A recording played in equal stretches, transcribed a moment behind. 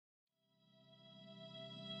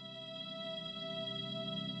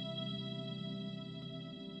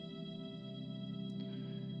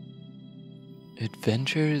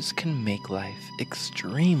Adventures can make life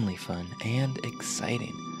extremely fun and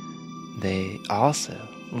exciting. They also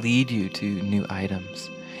lead you to new items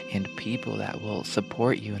and people that will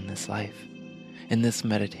support you in this life. In this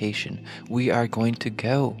meditation, we are going to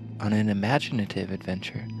go on an imaginative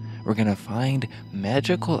adventure. We're going to find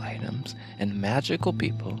magical items and magical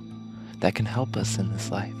people that can help us in this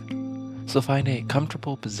life. So find a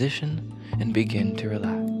comfortable position and begin to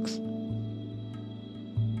relax.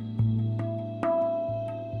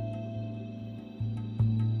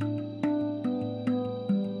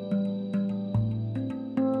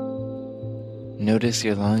 Notice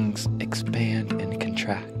your lungs expand and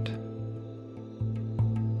contract.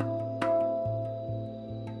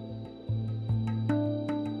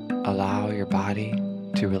 Allow your body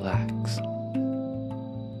to relax.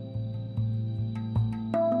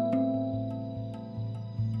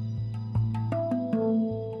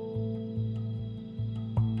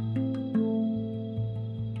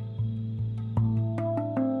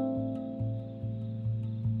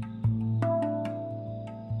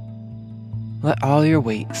 Let all your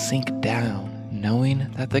weight sink down,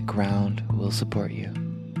 knowing that the ground will support you.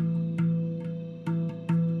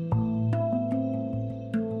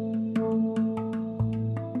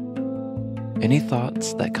 Any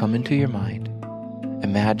thoughts that come into your mind,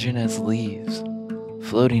 imagine as leaves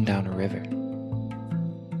floating down a river.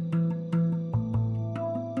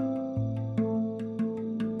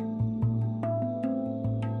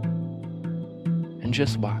 And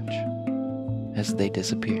just watch as they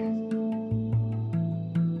disappear.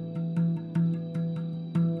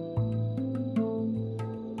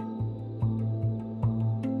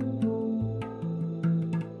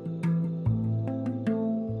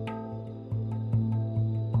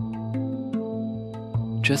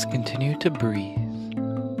 Just continue to breathe.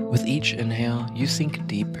 With each inhale, you sink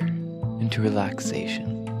deeper into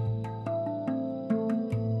relaxation.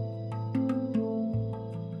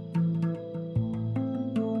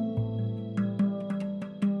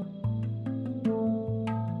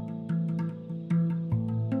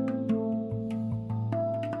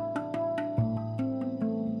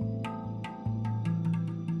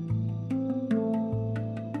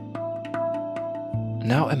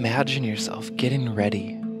 Now imagine yourself getting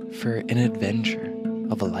ready for an adventure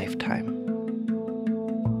of a lifetime.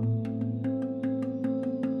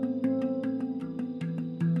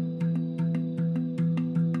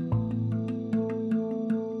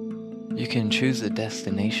 You can choose a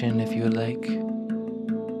destination if you would like.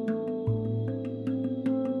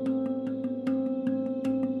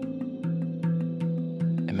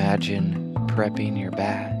 Imagine prepping your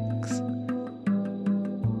bags.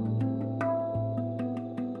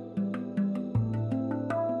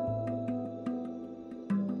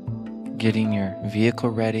 Getting your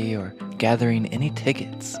vehicle ready or gathering any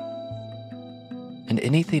tickets and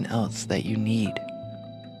anything else that you need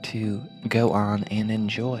to go on and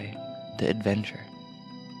enjoy the adventure.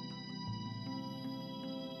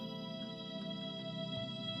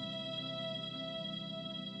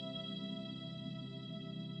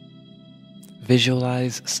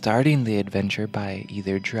 Visualize starting the adventure by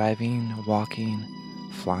either driving, walking,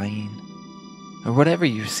 flying, or whatever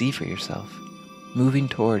you see for yourself, moving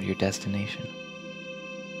toward your destination.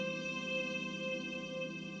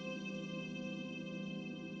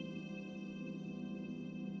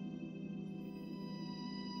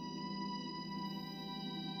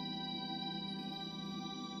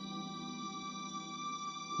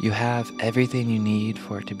 You have everything you need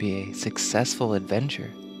for it to be a successful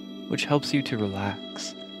adventure, which helps you to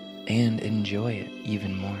relax and enjoy it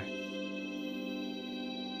even more.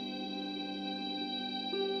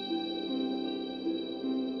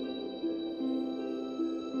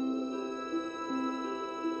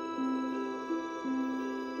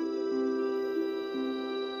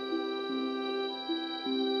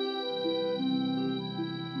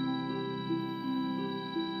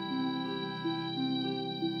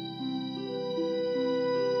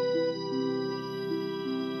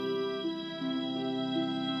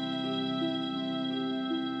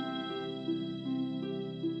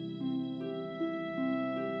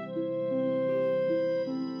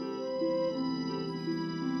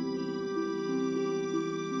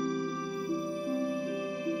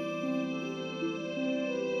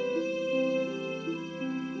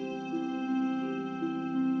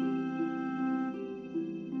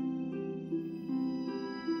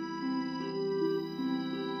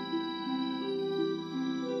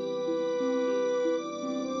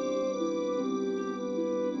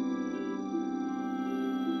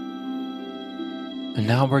 And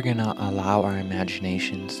now we're going to allow our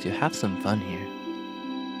imaginations to have some fun here.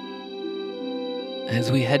 As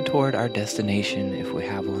we head toward our destination, if we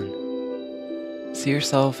have one, see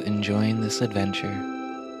yourself enjoying this adventure,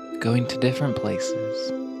 going to different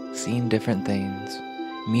places, seeing different things,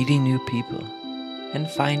 meeting new people, and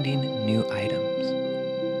finding new items.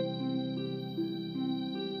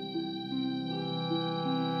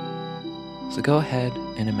 So go ahead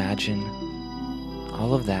and imagine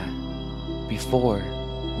all of that before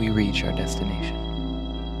we reach our destination.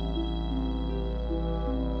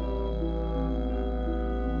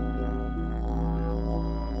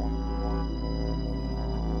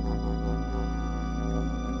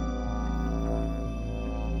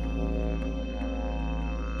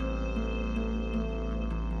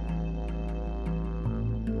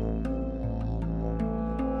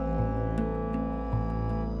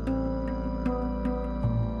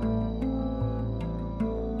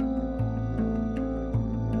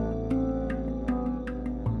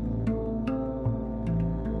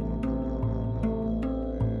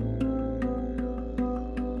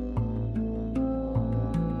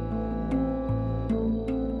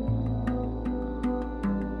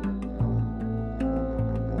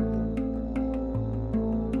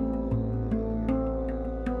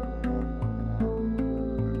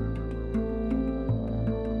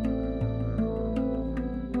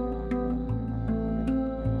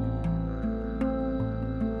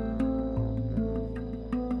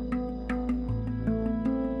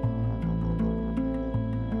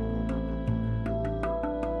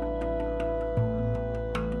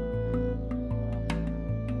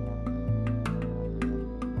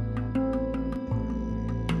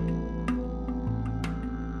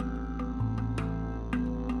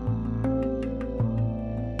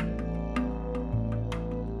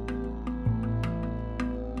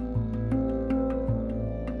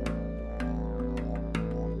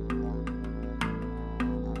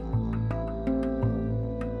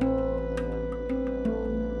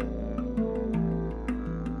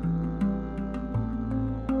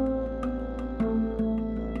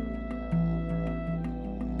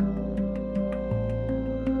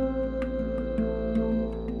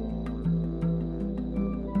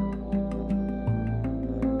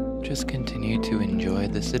 Just continue to enjoy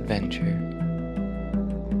this adventure.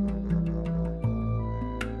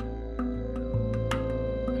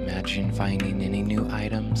 Imagine finding any new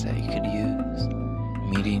items that you could use,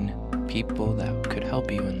 meeting people that could help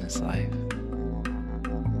you in this life,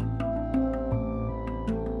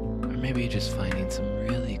 or maybe just finding some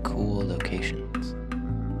really cool locations.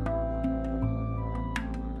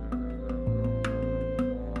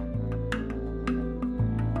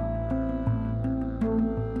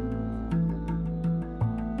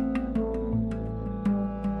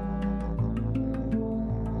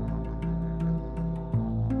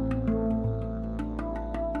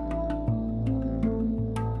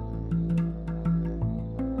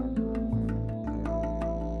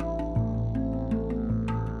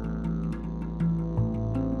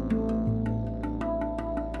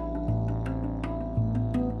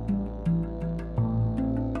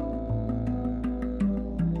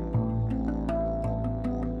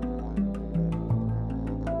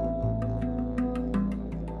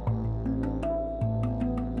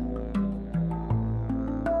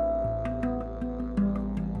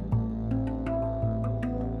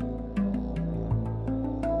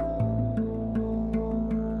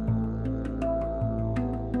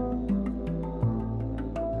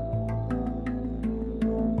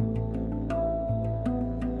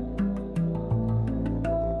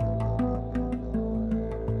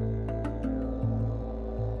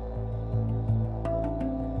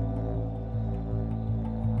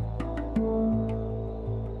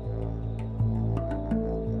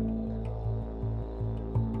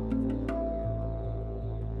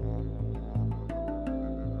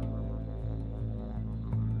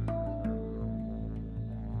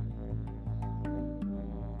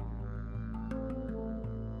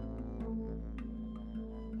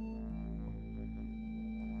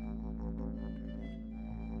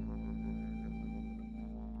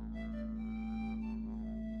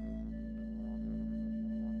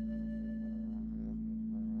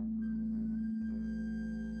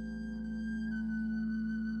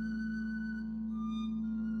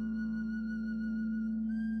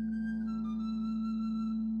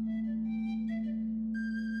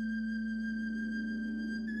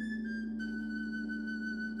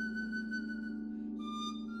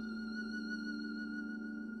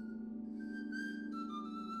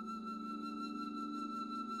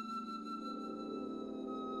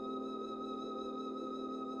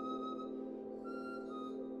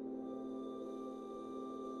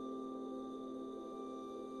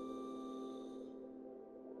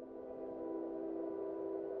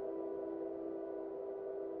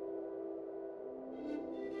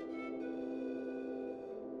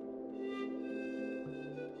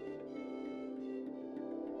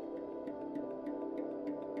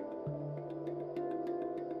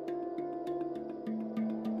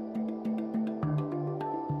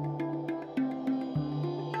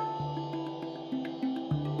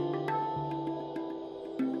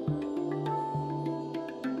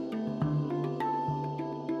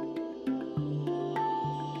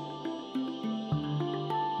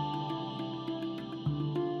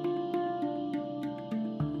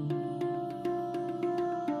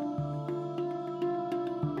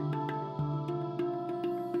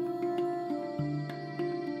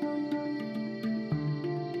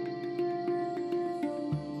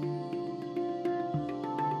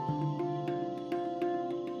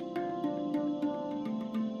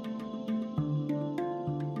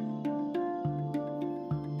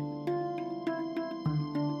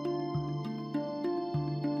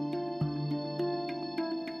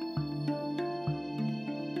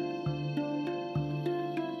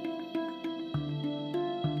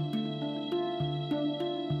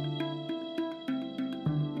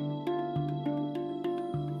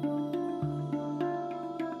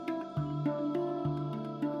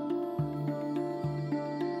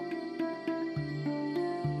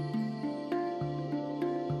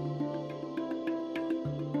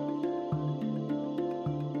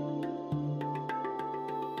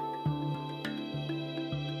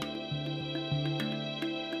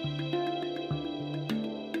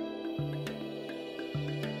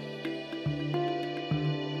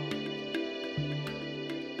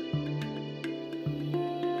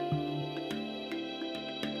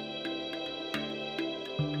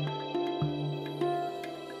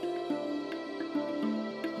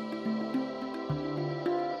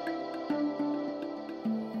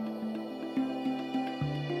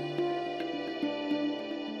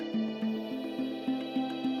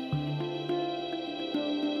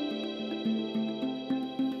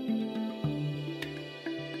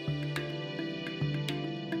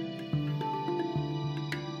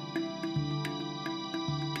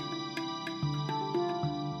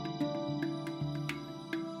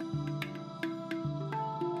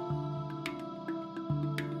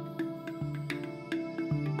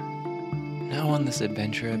 Now on this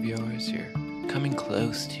adventure of yours, you're coming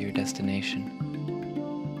close to your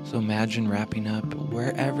destination. So imagine wrapping up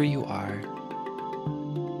wherever you are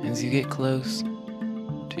as you get close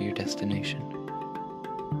to your destination.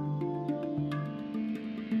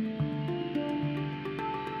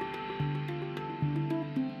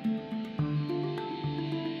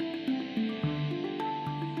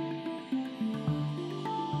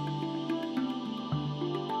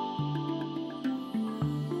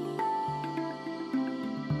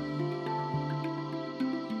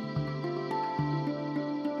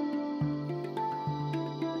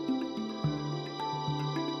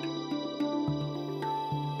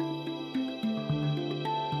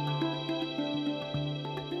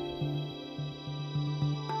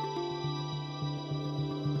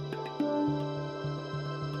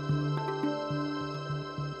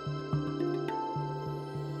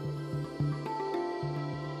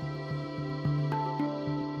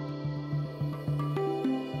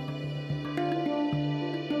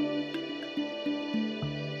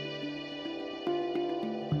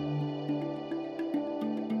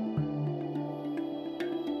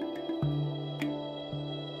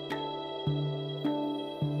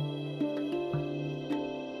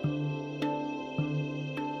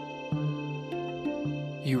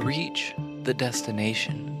 You reach the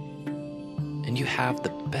destination, and you have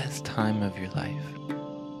the best time of your life.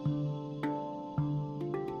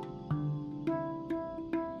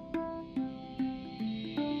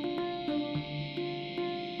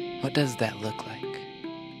 What does that look like?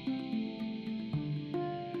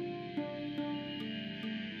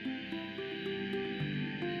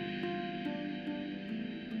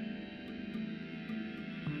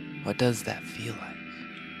 What does that feel like?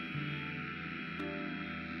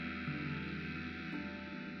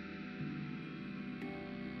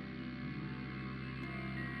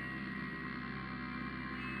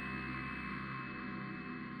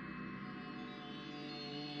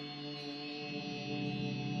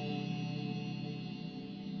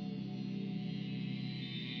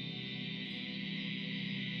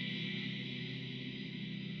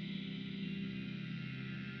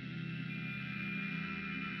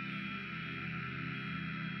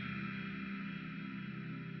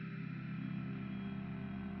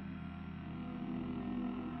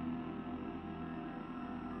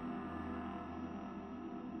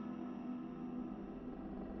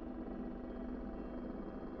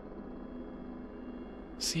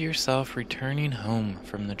 See yourself returning home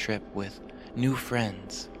from the trip with new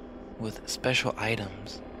friends, with special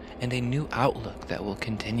items, and a new outlook that will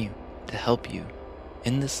continue to help you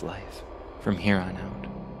in this life from here on out.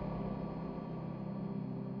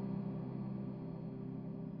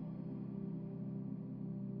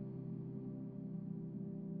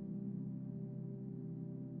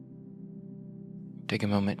 Take a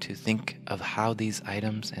moment to think of how these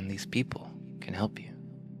items and these people can help you.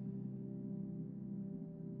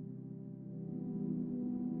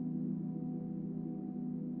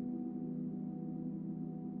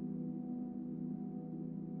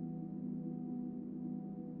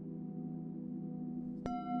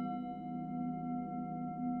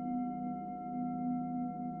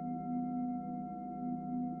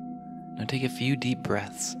 Now take a few deep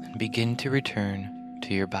breaths and begin to return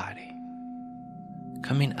to your body.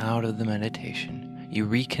 Coming out of the meditation, you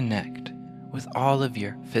reconnect with all of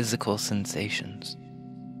your physical sensations.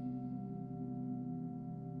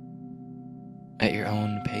 At your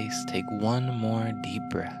own pace, take one more deep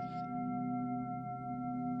breath.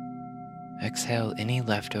 Exhale any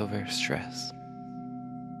leftover stress.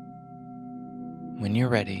 When you're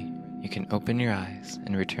ready, you can open your eyes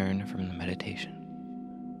and return from the meditation.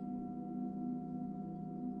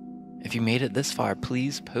 If you made it this far,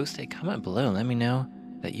 please post a comment below and let me know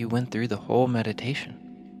that you went through the whole meditation.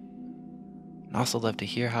 I'd also love to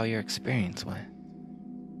hear how your experience went.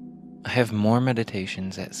 I have more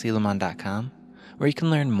meditations at silamon.com, where you can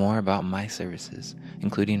learn more about my services,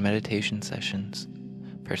 including meditation sessions,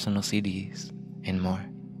 personal CDs, and more.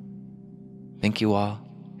 Thank you all,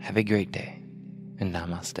 have a great day, and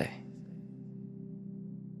namaste.